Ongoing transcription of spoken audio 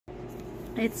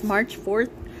It's March 4th.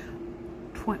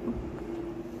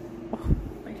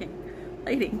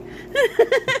 Lighting.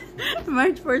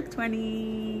 March 4th,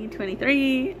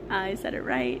 2023. I said it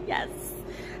right. Yes.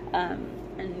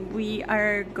 And we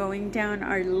are going down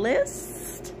our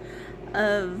list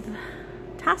of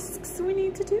tasks we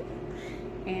need to do.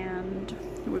 And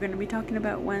we're going to be talking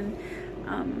about one.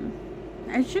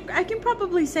 I can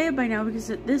probably say it by now because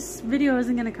this video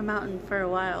isn't going to come out for a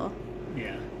while.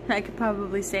 Yeah. I could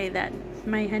probably say that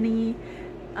my honey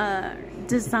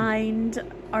designed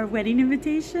our wedding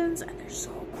invitations, and they're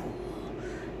so cool.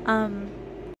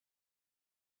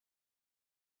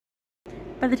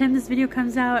 By the time this video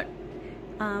comes out,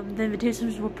 the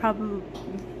invitations will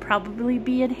probably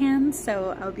be at hand,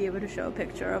 so I'll be able to show a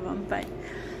picture of them. But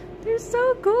they're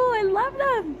so cool. I love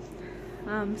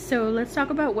them. So let's talk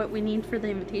about what we need for the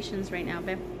invitations right now,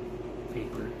 babe.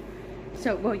 Paper.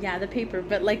 So, well, yeah, the paper,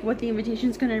 but like what the invitation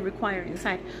is going to require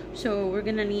inside. So we're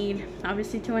going to need,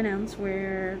 obviously, to announce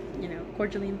we're,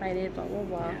 cordially invited, blah, blah,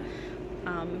 blah.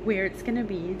 Yeah. Where it's going to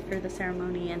be for the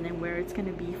ceremony, and then where it's going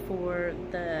to be for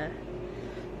the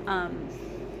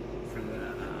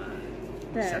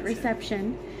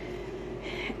reception.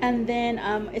 And then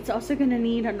it's also going to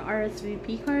need an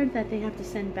RSVP card that they have to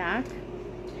send back.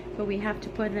 But we have to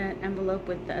put an envelope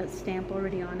with a stamp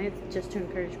already on it, just to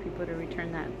encourage people to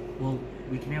return that. Well,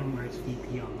 we can have them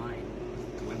RSVP online,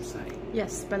 the website.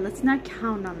 Yes, but let's not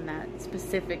count on that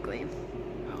specifically.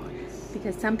 Oh, I guess.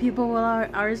 Because some people will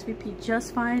RSVP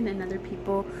just fine, and other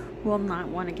people will not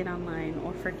want to get online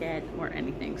or forget or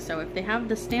anything. So if they have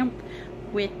the stamp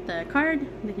with the card,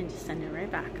 they can just send it right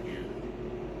back. Yeah.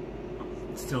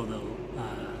 Still, though,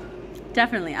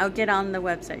 definitely, I'll get on the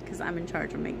website because I'm in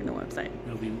charge of making the website.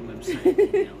 There'll be a website and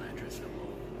email address that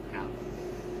we'll have.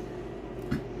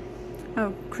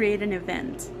 Oh, create an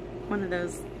event. One of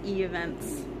those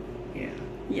e-events. Yeah.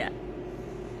 Yeah.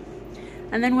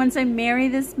 And then once I marry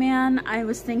this man, I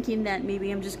was thinking that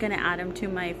maybe I'm just going to add him to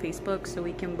my Facebook so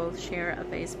we can both share a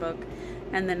Facebook.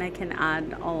 And then I can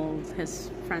add all of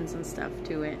his friends and stuff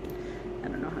to it. I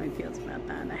don't know how he feels about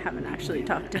that. I haven't actually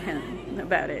talked to him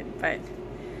about it, but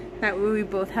that way we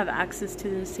both have access to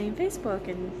the same Facebook,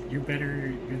 and you're the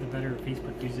better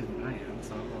Facebook user than I am,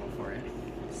 so I'm all for it.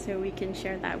 So we can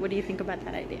share that. What do you think about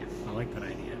that idea? I like that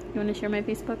idea. You want to share my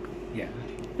Facebook? Yeah.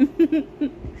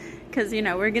 Because,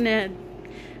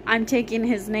 I'm taking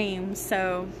his name,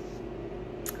 so.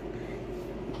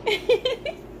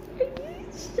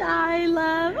 Shy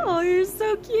love. Oh, you're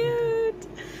so cute.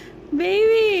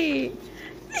 Baby.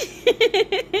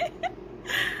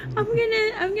 I'm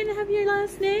gonna have your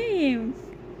last name.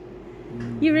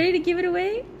 You ready to give it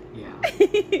away? Yeah.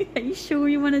 Are you sure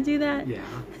you want to do that? Yeah.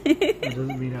 That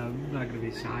doesn't mean I'm not gonna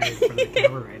be shy in front of the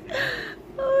camera right now.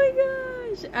 Oh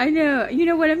my gosh! I know. You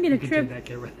know what? I'm gonna trip. That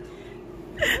camera.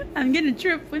 I'm gonna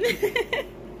trip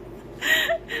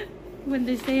when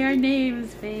they say our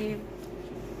names, babe.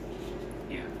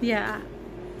 Yeah. Yeah.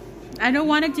 I don't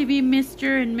want it to be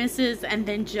Mr. and Mrs. and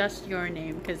then just your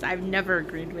name, because I've never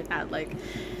agreed with that. Like,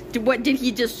 what, did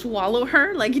he just swallow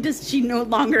her? Like, does she no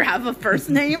longer have a first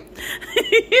name?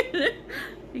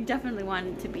 You definitely want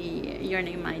it to be your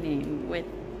name, my name, with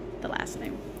the last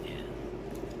name. Yeah.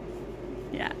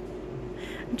 Yeah.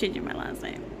 I'm changing my last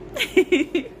name.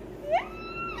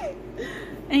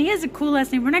 And he has a cool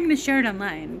last name. We're not going to share it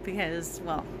online because,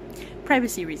 well,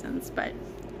 privacy reasons, but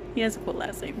he has a cool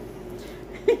last name.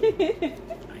 I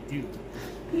do.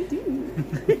 You do.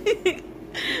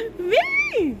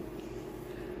 Me!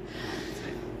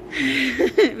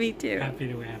 Me too. Happy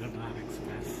to add an Onyx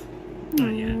mess. Not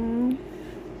yet.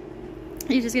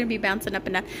 You're just going to be bouncing up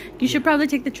and down. You should probably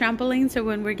take the trampoline so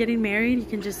when we're getting married, you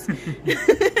can just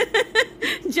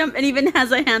jump, and even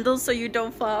has a handle so you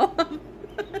don't fall.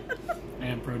 I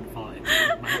am prone to falling.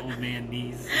 My old man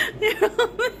knees. Your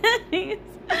old man knees.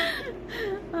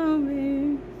 Oh,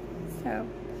 man.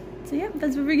 So yeah,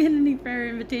 that's what we're gonna need for our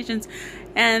invitations.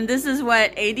 And this is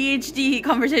what ADHD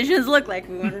conversations look like.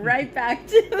 We went right back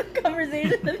to the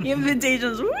conversation of the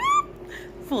invitations. Woo!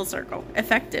 Full circle.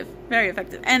 Effective. Very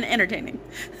effective. And entertaining.